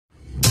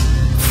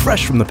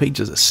Fresh from the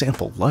pages of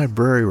Sample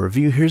Library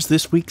Review, here's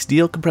this week's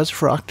deal compressor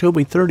for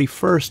October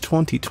 31st,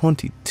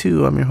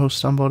 2022. I'm your host,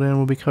 Stumbled, and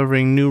we'll be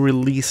covering new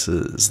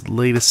releases, the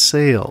latest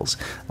sales,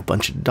 a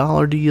bunch of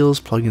dollar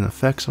deals, plugin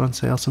effects on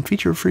sale, some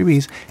feature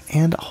freebies,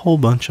 and a whole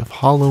bunch of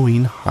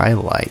Halloween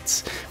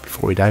highlights.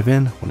 Before we dive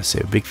in, I want to say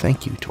a big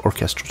thank you to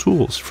Orchestral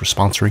Tools for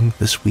sponsoring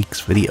this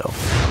week's video.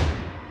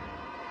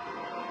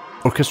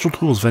 Orchestral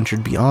Tools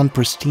ventured beyond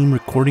pristine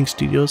recording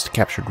studios to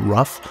capture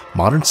rough,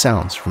 modern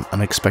sounds from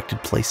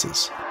unexpected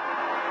places.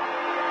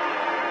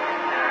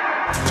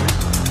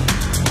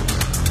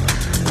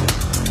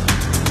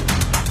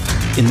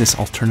 In this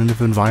alternative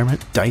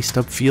environment, diced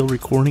up field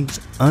recordings,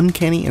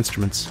 uncanny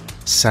instruments,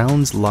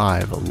 sounds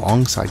live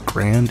alongside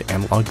grand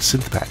analog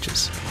synth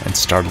patches, and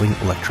startling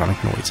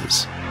electronic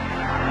noises.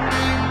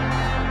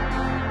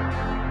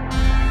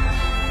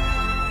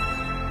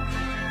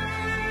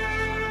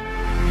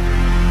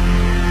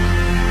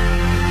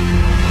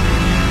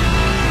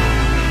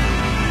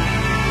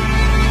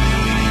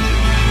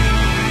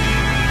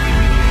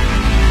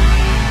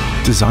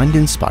 Designed to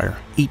inspire,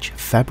 each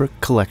FABRIK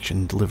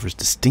collection delivers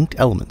distinct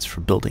elements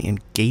for building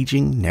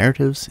engaging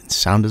narratives in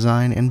sound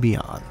design and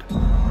beyond.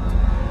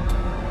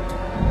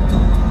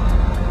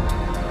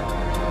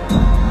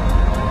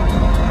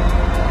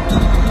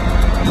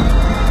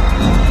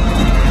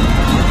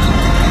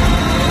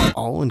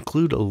 I'll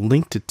include a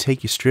link to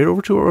take you straight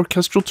over to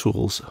Orchestral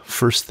Tools,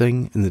 first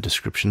thing in the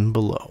description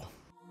below.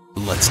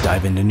 Let's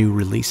dive into new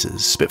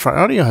releases. Spitfire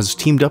Audio has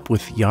teamed up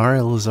with Yar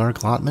Elazar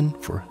Glotman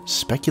for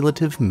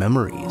Speculative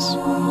Memories.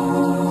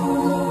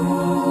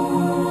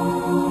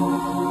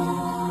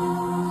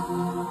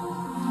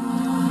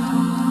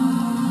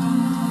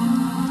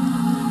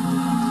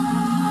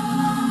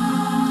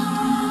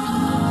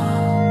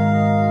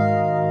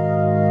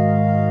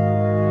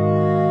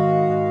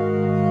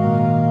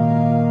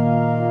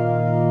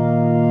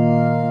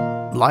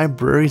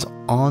 Library's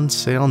on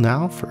sale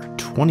now for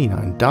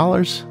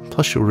 $29,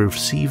 plus you'll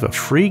receive a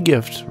free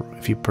gift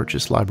if you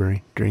purchase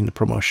Library during the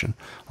promotion.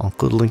 I'll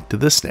include a link to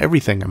this and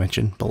everything I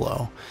mentioned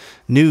below.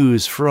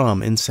 News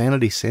from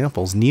Insanity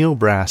Samples: Neo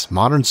Brass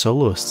Modern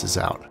Soloists is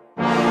out.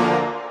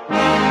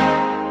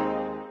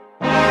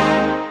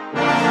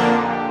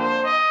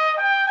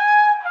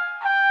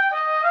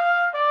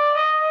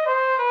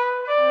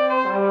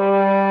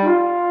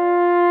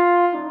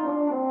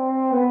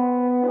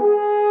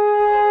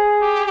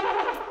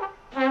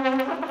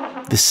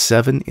 This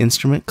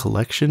 7-instrument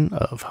collection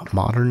of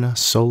modern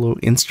solo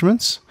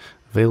instruments,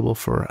 available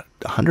for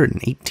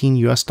 $118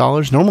 US,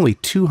 normally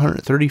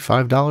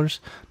 $235,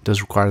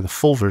 does require the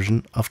full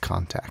version of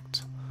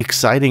Kontakt.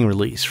 Exciting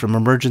release from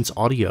Emergence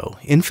Audio,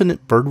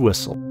 Infinite Bird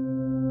Whistle.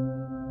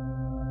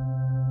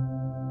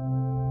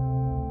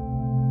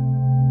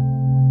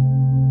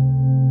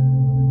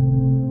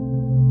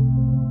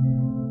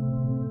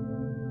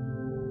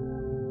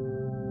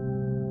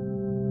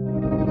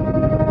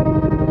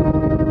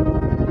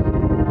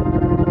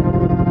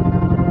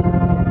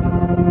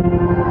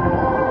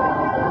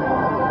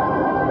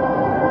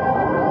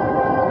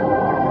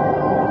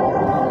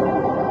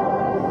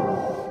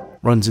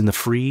 Runs in the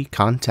free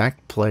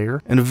Kontakt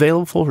player and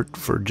available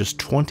for just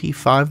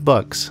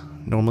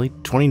 $25, normally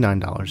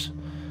 $29.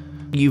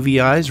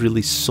 UVI's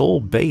released Soul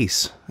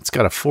Bass. It's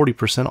got a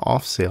 40%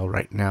 off sale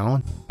right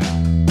now.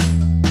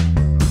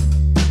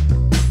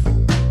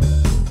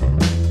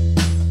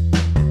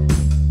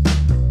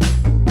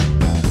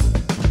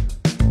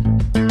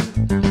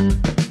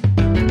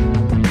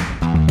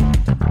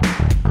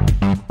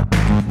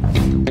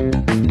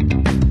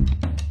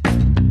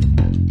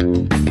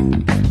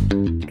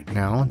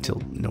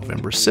 Until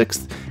November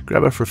 6th,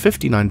 grab it for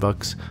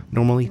 $59,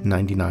 normally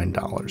 $99.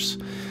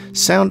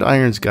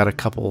 Soundiron's got a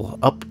couple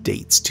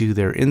updates to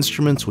their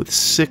instruments with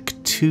SICK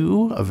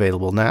 2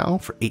 available now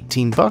for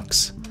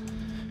 $18,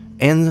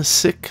 and the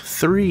SICK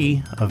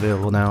 3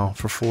 available now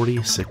for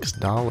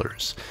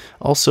 $46.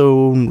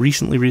 Also,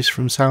 recently released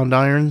from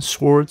Soundiron,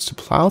 Swords to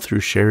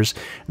Ploughshares.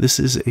 This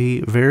is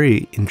a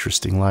very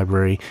interesting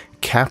library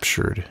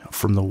captured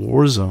from the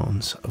war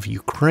zones of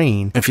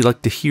Ukraine. If you'd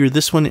like to hear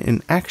this one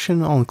in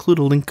action, I'll include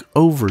a link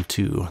over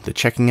to the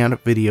checking out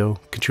video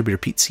contributor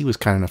Pete C was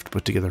kind enough to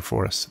put together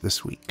for us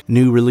this week.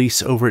 New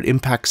release over at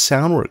Impact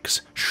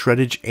Soundworks,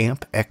 Shreddage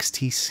Amp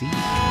XTC.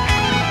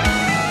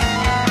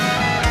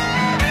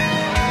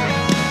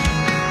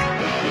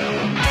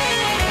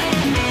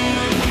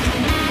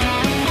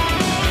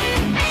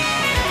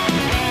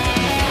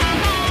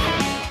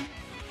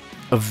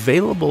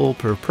 Available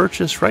per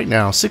purchase right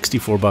now,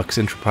 $64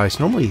 entry price,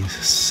 normally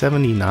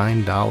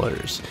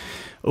 $79.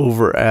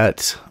 Over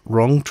at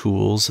Wrong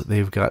Tools,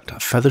 they've got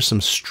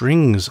Feathersome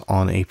strings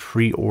on a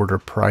pre-order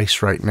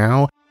price right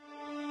now.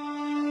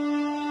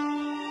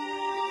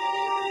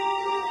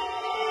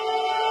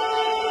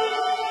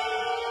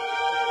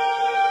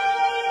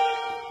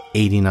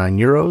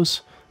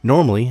 €89,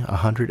 normally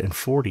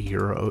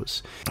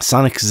 €140.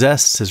 Sonic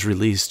Zest has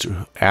released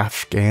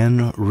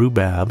Afghan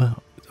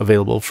Rubab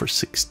available for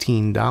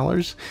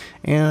 $16.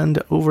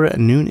 And over at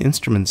Noon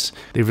Instruments,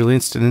 they've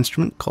released an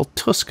instrument called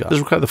Toska. This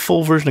requires the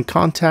full version of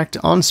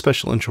Kontakt on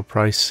special intro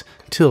price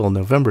till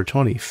November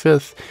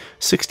 25th,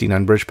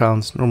 69 British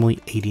pounds, normally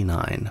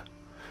 89.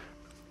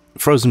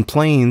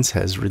 FrozenPlain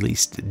has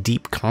released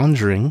Deep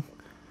Conjuring.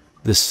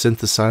 This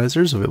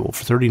synthesizer is available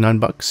for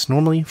 $39,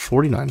 normally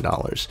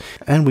 $49.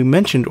 And we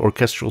mentioned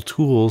Orchestral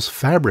Tools'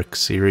 FABRIK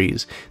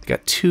series. They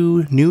got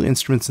 2 new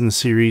instruments in the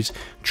series,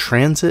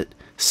 Transit,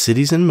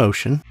 Cities in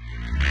Motion.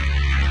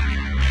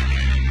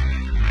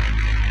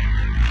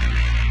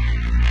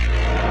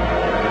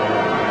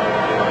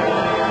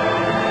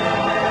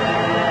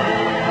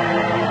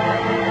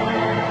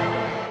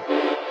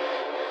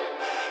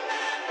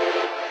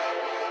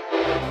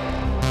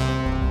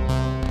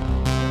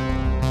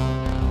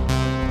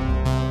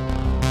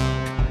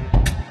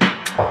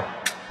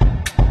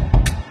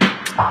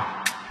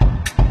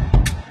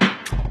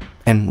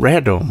 And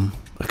Radome,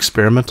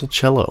 Experimental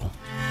Cello.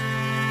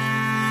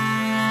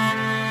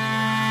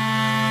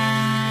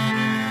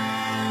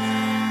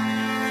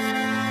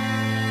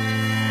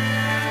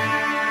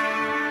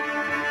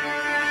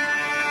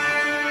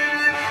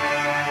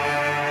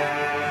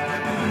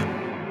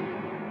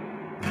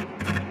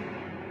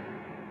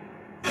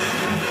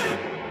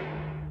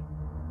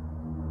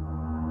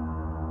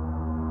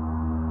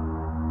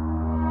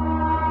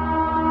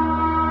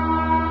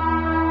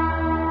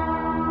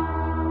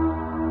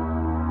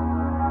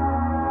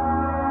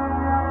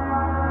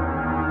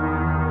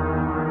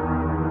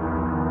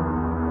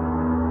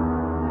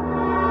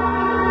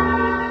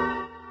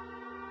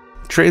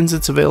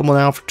 Transit's available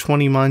now for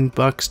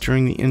 $29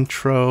 during the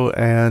intro,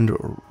 and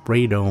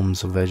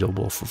Radome's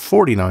available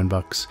for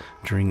 $49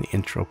 during the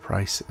intro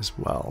price as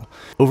well.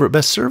 Over at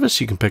Best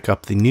Service, you can pick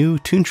up the new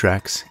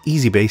Toontrax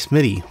EZbass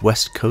MIDI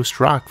West Coast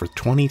Rock for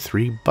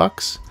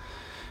 $23.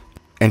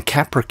 And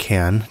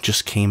Caprican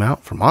just came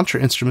out from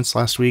Mantra Instruments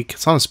last week.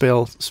 It's on a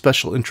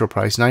special intro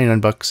price,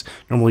 $99,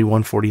 normally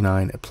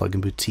 $149 at Plug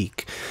 &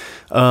 Boutique.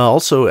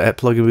 Also at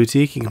Plug &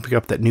 Boutique, you can pick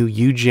up that new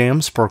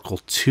U-Jam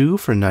Sparkle 2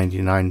 for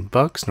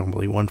 $99,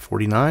 normally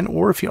 $149.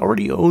 Or if you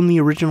already own the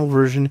original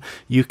version,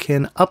 you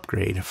can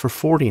upgrade for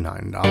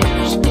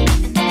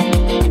 $49.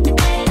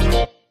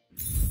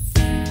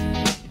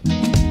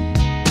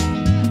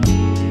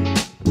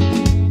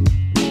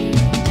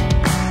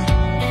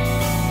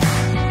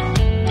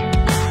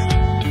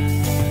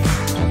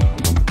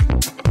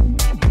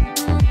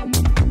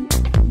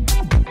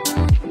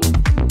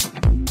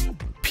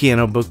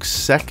 Piano Book's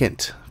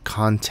second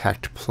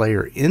Kontakt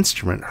player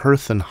instrument,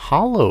 Hearth and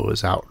Hollow,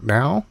 is out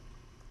now.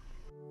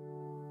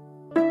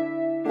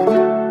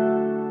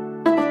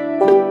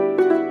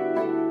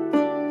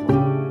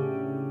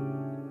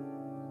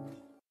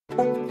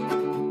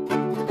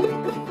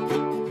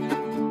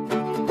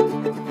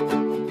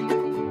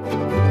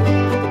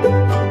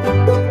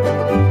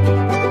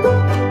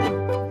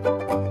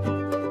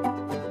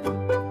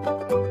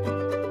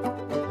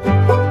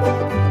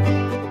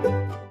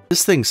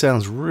 This thing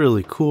sounds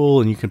really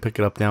cool, and you can pick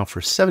it up now for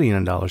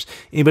 $79.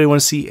 Anybody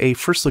want to see a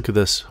first look at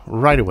this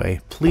right away,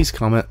 please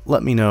comment,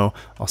 let me know.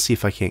 I'll see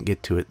if I can't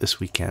get to it this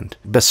weekend.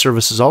 Best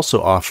Service is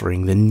also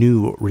offering the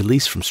new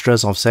release from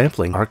Strezov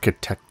Sampling,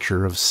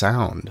 Architecture of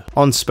Sound,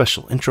 on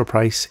special intro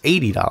price,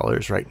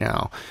 $80 right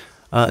now.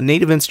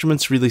 Native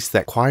Instruments released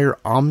that Choir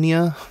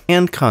Omnia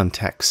and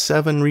Kontakt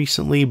 7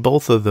 recently.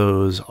 Both of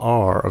those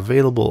are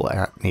available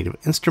at Native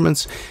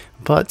Instruments,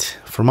 but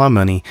for my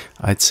money,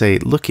 I'd say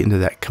look into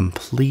that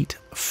Complete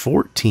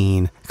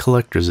 14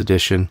 Collector's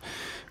Edition.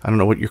 I don't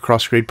know what your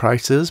cross-grade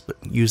price is, but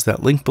use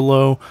that link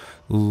below,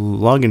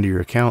 log into your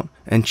account,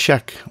 and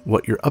check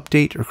what your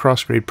update or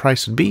cross-grade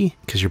price would be,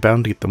 because you're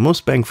bound to get the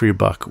most bang for your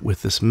buck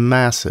with this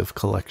massive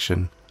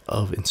collection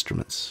of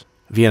instruments.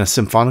 Vienna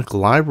Symphonic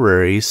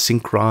Library's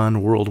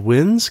Synchron World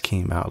Winds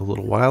came out a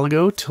little while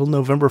ago. Till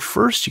November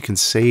 1st, you can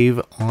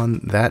save on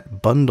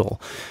that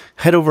bundle.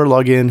 Head over,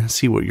 log in,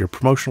 see what your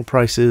promotional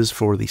price is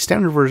for the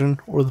standard version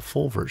or the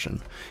full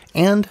version.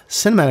 And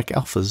Cinematic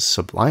Alpha's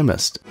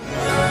Sublimist.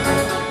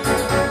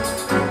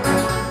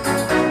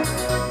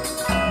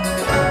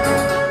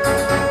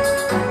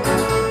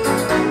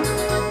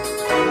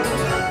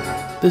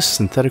 This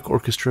synthetic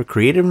orchestra,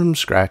 created from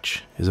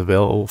scratch, is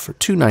available for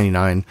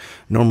 $2.99,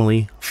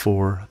 normally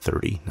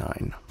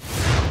 $4.39.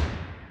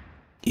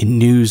 In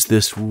news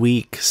this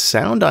week,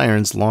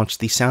 Soundiron's launched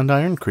the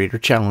Soundiron Creator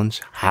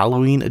Challenge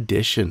Halloween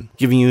Edition,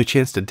 giving you a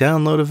chance to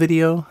download a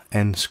video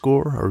and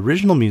score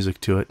original music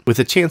to it, with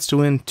a chance to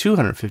win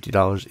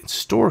 $250 in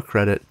store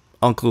credit.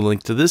 I'll include a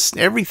link to this and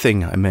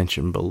everything I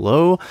mentioned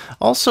below.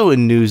 Also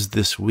in news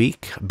this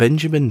week,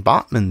 Benjamin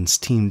Botman's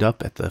teamed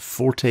up at the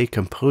Forte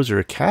Composer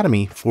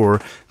Academy for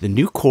the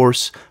new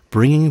course,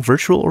 Bringing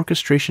Virtual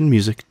Orchestration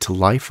Music to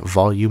Life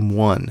Volume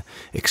 1,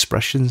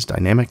 Expressions,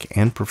 Dynamic,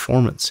 and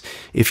Performance.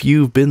 If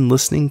you've been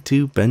listening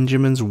to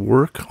Benjamin's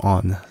work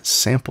on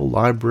sample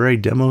library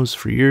demos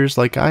for years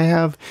like I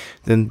have,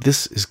 then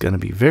this is going to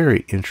be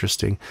very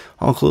interesting.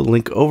 I'll include a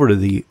link over to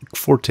the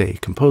Forte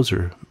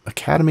Composer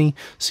Academy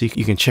so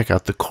you can check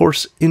out the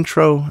course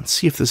intro and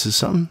see if this is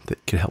something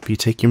that can help you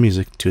take your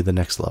music to the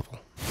next level.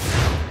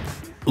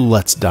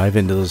 Let's dive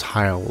into those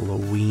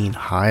Halloween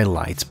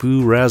highlights.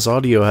 Boo Raz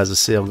Audio has a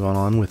sale going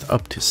on with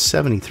up to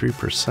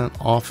 73%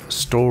 off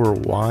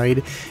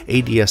store-wide.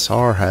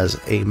 ADSR has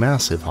a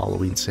massive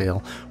Halloween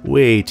sale.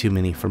 Way too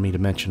many for me to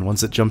mention. Ones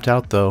that jumped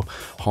out though: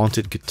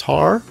 Haunted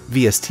Guitar,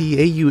 VST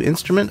AU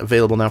Instrument,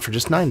 available now for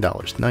just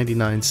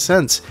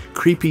 $9.99.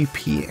 Creepy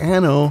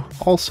Piano,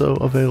 also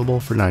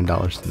available for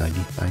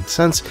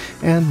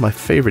 $9.99. And my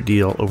favorite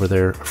deal over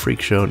there,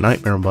 Freak Show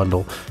Nightmare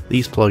Bundle.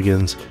 These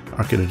plugins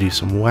are going to do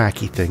some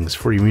wacky things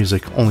for your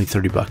music, only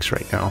 $30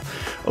 right now.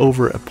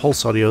 Over at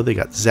Pulse Audio, they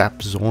got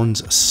Zap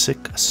Zorn's Sick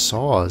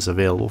Saws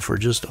available for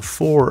just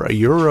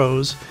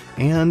 €4.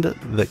 And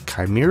the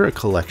Chimera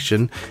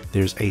Collection,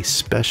 there's a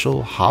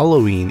special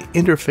Halloween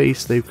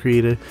interface they've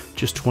created,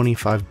 just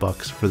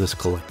 $25 for this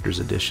collector's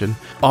edition.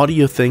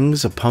 Audio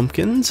Things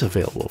Pumpkins,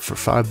 available for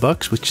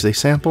 $5, which they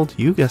sampled,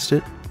 you guessed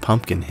it,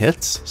 Pumpkin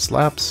Hits,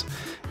 Slaps.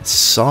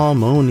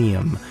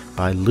 Psalmonium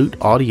by Loot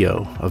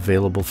Audio,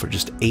 available for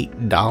just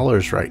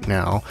 $8 right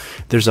now.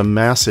 There's a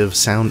massive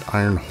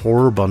Soundiron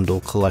Horror Bundle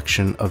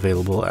collection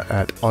available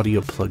at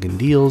Audio Plugin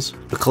Deals.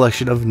 A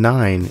collection of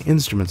 9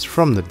 instruments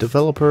from the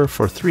developer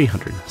for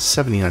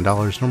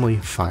 $379, normally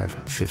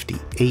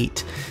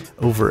 $558.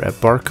 Over at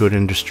Barcode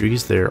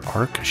Industries, their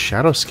Arc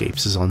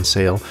Shadowscapes is on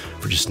sale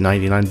for just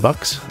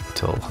 $99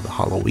 until the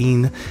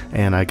Halloween,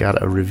 and I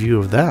got a review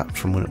of that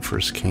from when it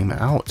first came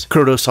out.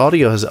 Krotos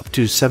Audio has up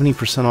to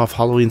 70% off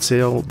Halloween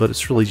sale, but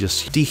it's really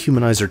just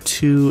Dehumanizer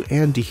 2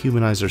 and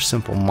Dehumanizer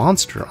Simple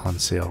Monster on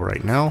sale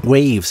right now.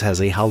 Waves has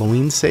a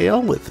Halloween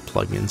sale with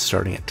plugins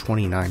starting at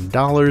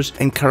 $29,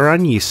 and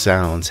Karani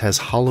Sounds has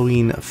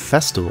Halloween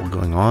Festival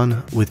going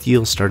on with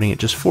deals starting at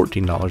just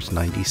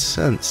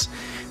 $14.90.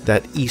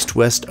 That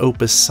East-West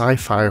Opus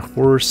sci-fi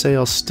horror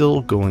sale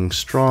still going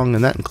strong,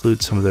 and that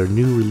includes some of their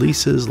new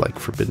releases like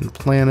Forbidden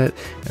Planet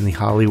and the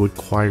Hollywood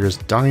Choir's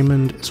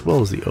Diamond, as well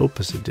as the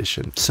Opus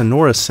edition.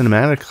 Sonora's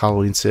Cinematic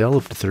Halloween sale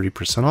up to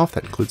 30% off.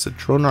 That includes the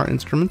Tronar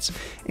instruments.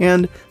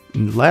 And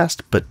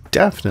last but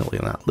definitely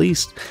not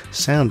least,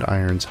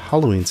 Soundiron's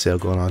Halloween sale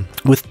going on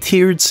with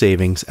tiered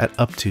savings at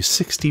up to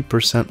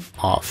 60%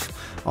 off.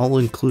 I'll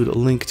include a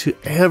link to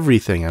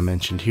everything I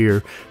mentioned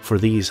here for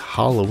these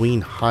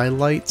Halloween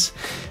highlights.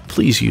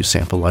 Please use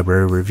sample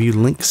library review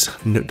links.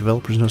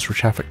 Developers knows where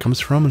traffic comes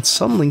from, and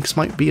some links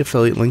might be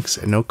affiliate links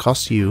at no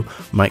cost to you,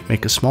 might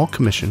make a small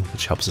commission,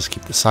 which helps us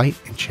keep the site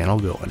and channel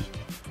going.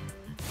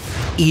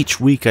 Each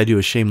week I do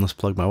a shameless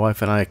plug. My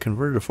wife and I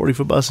converted a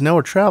 40-foot bus, and now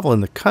we're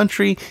traveling the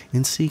country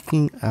and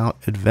seeking out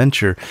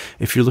adventure.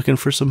 If you're looking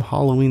for some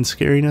Halloween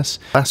scariness,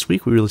 last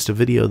week we released a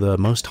video, The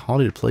Most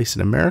Haunted Place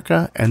in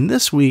America, and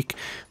this week,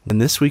 in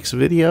this week's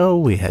video,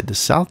 we head to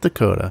South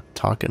Dakota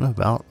talking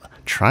about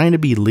trying to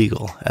be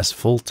legal as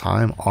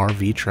full-time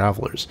RV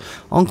travelers.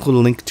 I'll include a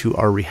link to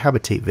our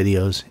Rehabitate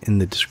videos in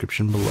the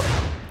description below.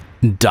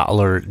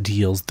 Dollar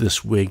deals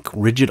this week.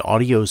 Rigid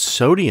Audio's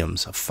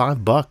Sodiums,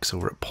 $5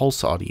 over at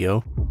Pulse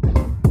Audio.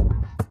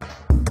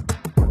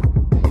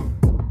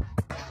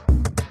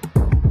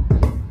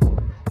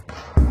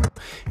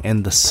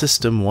 And the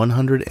System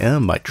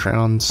 100M by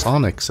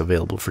Transonics,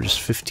 available for just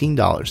 $15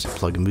 at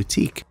Plugin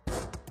Boutique.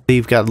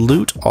 They've got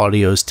Loot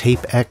Audio's Tape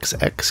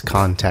XX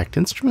Kontakt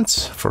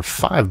instruments for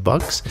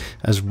 $5,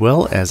 as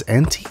well as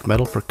Antique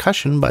Metal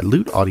Percussion by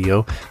Loot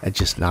Audio at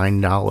just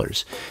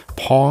 $9.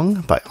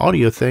 Pong by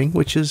Audio Thing,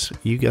 which is,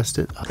 you guessed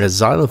it, a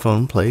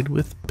xylophone played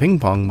with ping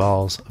pong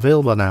balls,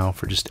 available now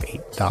for just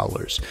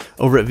 $8.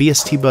 Over at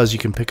VST Buzz, you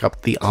can pick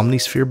up the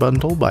Omnisphere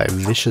bundle by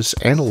Vicious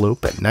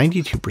Antelope at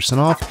 92%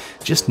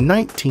 off, just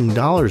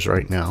 $19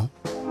 right now.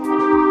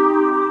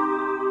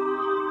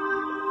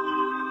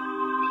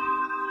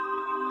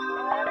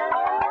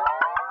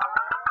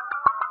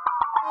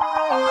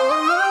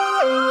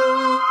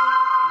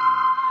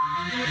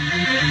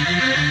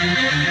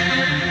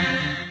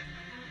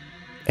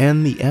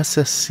 And the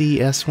SSC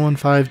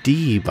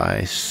S15D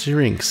by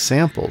Syrinx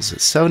Samples at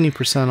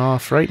 70%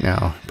 off right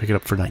now. Pick it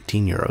up for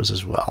 €19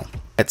 as well.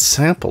 At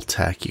Sample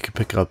Tech, you can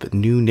pick up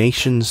New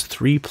Nation's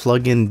 3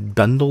 plugin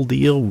bundle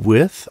deal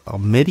with a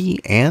MIDI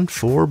and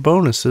 4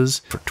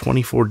 bonuses for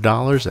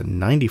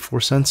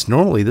 $24.94.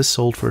 Normally this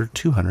sold for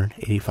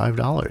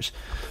 $285.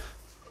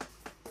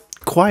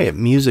 Quiet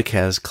Music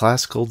has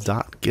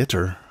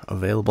Classical.Gitter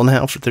available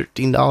now for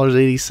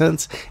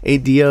 $13.80.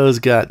 ADO's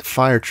got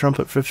Fire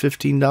Trumpet for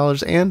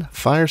 $15 and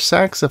Fire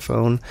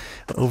Saxophone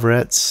over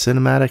at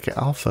Cinematic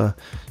Alpha.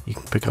 You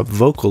can pick up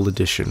Vocal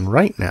Edition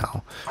right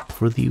now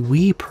for the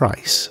wee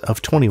price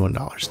of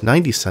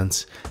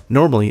 $21.90.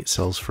 Normally it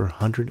sells for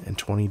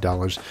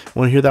 $120.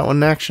 Want to hear that one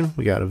in action?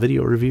 We got a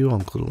video review. I'll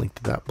include a link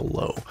to that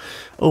below.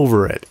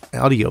 Over at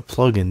Audio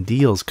Plugin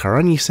Deals,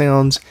 Karani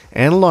Sounds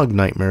Analog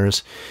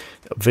Nightmares,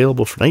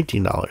 available for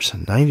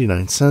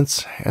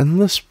 $19.99,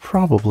 and this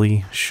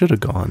probably should have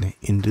gone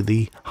into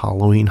the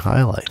Halloween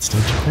highlights,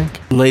 don't you think?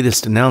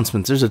 Latest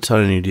announcements: there's a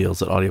ton of new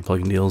deals at Audio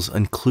Plugin Deals,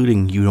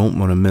 including you don't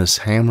want to miss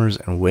Hammers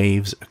and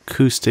Waves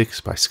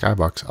Acoustics by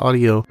Skybox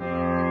Audio.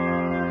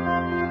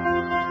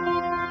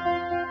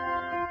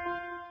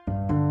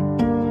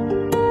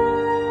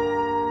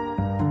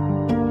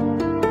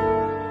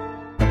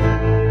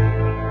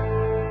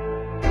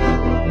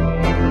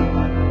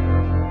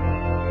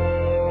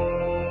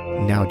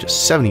 Now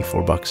just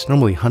 $74,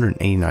 normally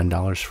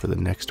 $189 for the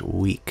next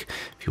week.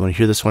 If you want to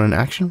hear this one in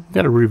action, we've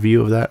got a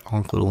review of that. I'll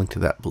include a link to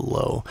that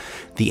below.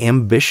 The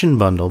Ambition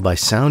Bundle by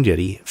Sound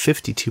Yeti,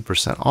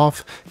 52%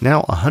 off,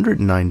 now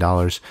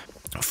 $109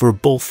 for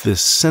both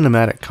this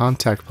cinematic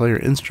Kontakt player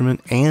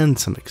instrument and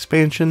some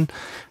expansion.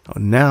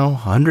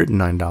 Now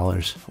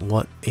 $109.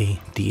 What a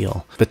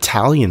deal.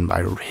 Battalion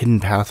by Hidden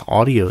Path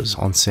Audio's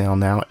on sale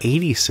now,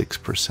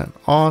 86%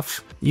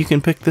 off. You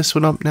can pick this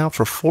one up now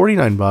for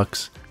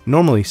 $49.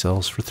 Normally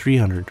sells for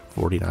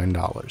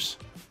 $349.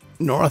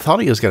 North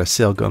Audio's got a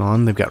sale going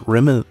on. They've got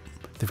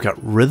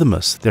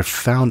Rhythmus, their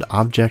found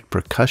object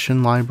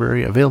percussion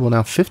library, available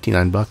now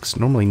 $59,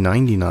 normally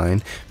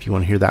 $99. If you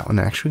want to hear that one,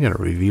 actually got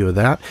a review of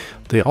that.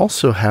 They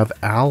also have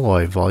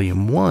Alloy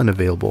Volume 1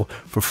 available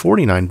for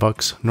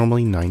 $49,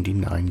 normally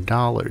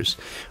 $99.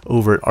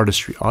 Over at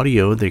Artistry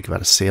Audio, they've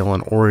got a sale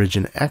on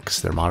Origin X,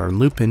 their modern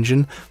loop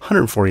engine,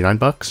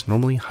 $149,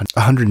 normally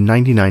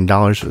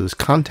 $199 for this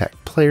Kontakt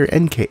player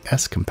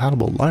NKS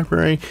compatible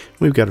library.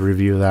 We've got a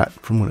review of that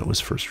from when it was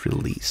first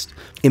released.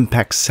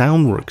 Impact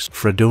Soundworks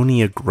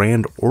Fredonia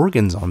Grand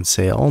Organs on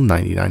sale,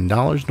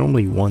 $99,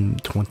 normally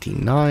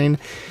 $129.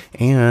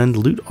 And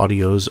Lute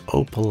Audio's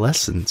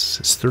Opalescence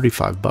is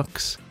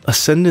 $35.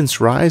 Ascendance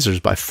Risers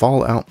by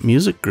Fallout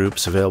Music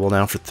Groups, available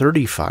now for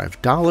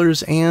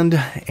 $35. And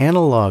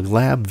Analog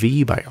Lab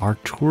V by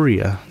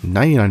Arturia,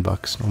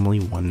 $99, normally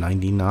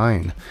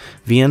 $199.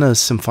 Vienna's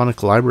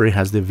Symphonic Library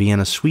has the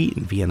Vienna Suite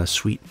and Vienna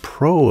Suite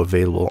Pro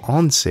available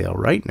on sale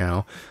right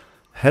now.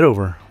 Head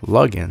over,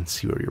 log in,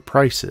 see where your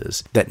price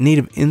is. That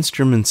Native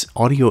Instruments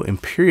Audio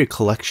Imperia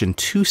Collection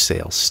 2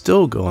 sale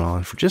still going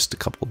on for just a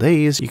couple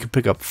days. You can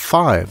pick up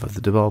 5 of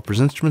the developer's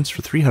instruments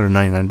for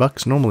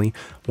 $399, normally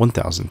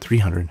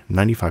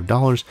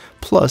 $1,395,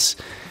 plus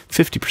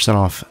 50%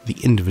 off the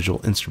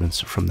individual instruments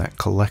from that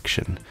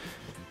collection.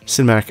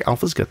 Cinematic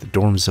Alpha's got the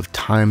Dorms of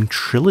Time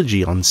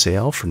Trilogy on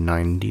sale for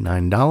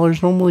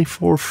 $99, normally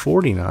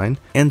 $449,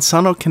 and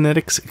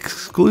Sonokinetics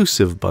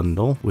exclusive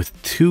bundle with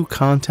 2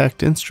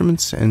 Kontakt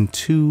instruments and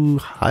 2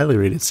 highly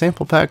rated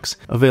sample packs,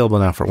 available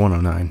now for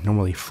 $109,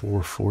 normally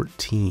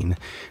 $414.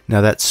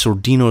 Now that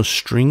Sordino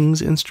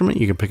Strings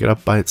instrument, you can pick it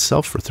up by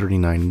itself for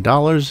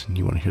 $39, and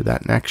you want to hear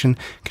that in action.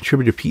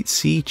 Contributor Pete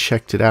C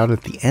checked it out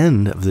at the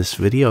end of this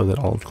video that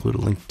I'll include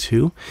a link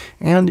to.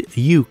 And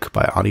Uke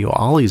by Audio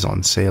Ollie's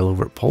on sale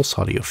over at Pulse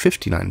Audio,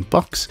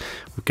 $59.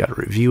 We've got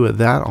a review of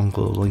that, I'll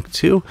include a link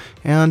to.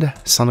 And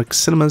Sonic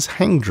Cinema's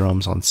Hang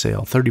Drums on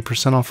sale,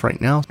 30% off right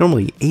now,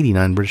 normally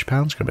 89 British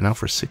pounds, grab it now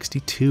for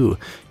 62.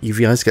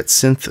 UVI's got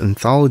Synth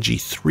Anthology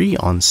 3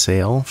 on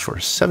sale for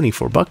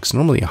 $74,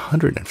 normally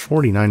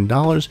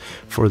 $149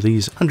 for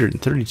these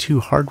 132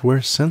 hardware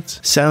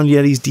synths. Sound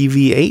Yeti's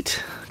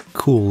DV8,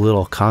 cool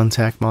little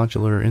Kontakt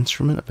modular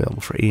instrument,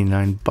 available for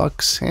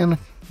 $89, and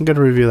I'm going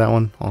to review that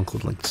one. I'll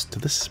include links to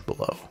this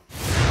below.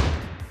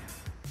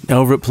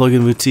 Now over at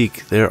Plugin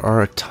Boutique, there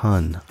are a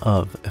ton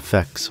of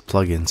effects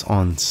plugins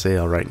on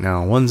sale right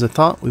now. Ones I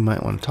thought we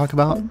might want to talk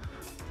about.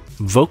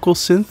 Vocal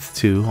Synth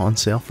 2 on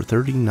sale for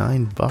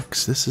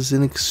 $39. This is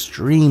an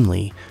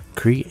extremely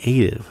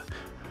creative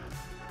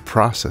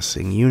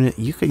processing unit.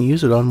 You can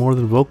use it on more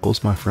than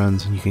vocals, my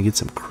friends, and you can get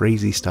some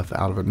crazy stuff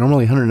out of it.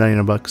 Normally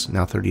 $199,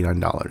 now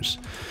 $39.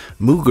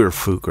 Mooger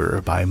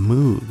Fooger by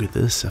Moog,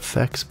 this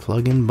effects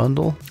plugin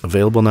bundle,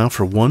 available now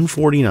for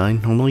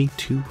 $149, normally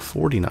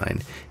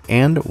 $249.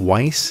 And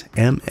Weiss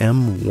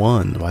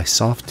MM1 by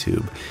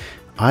Softtube.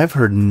 I've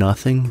heard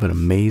nothing but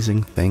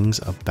amazing things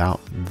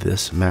about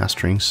this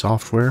mastering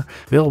software.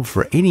 Available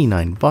for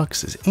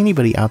 $89. Is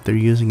anybody out there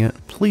using it?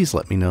 Please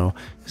let me know.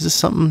 Is this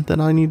something that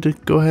I need to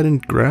go ahead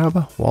and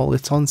grab while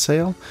it's on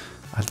sale?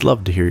 I'd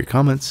love to hear your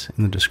comments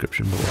in the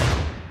description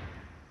below.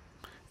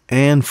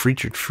 And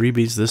featured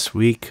freebies this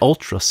week,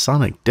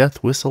 Ultrasonic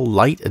Death Whistle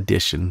Light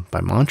Edition by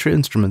Mantra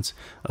Instruments,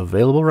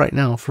 available right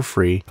now for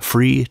free.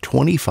 Free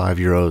 25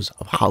 euros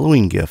of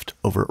Halloween gift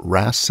over at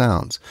Ras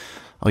Sounds.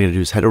 All you gotta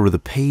do is head over to the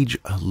page,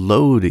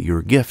 load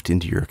your gift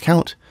into your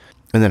account,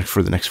 and then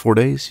for the next 4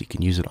 days, you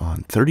can use it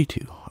on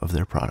 32 of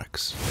their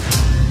products.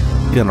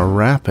 gonna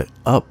wrap it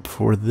up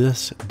for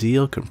this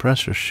Deal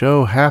Compressor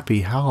show.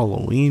 Happy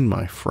Halloween,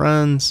 my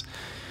friends.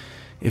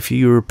 If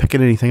you're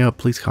picking anything up,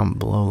 please comment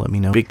below, let me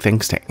know. Big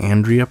thanks to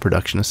Andrea,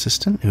 production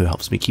assistant, who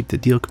helps me keep the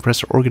Deal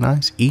Compressor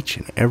organized each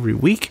and every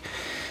week.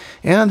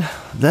 And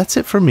that's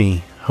it for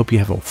me. Hope you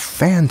have a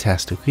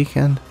fantastic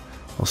weekend.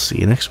 I'll see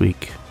you next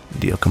week.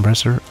 Deal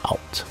Compressor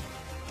out.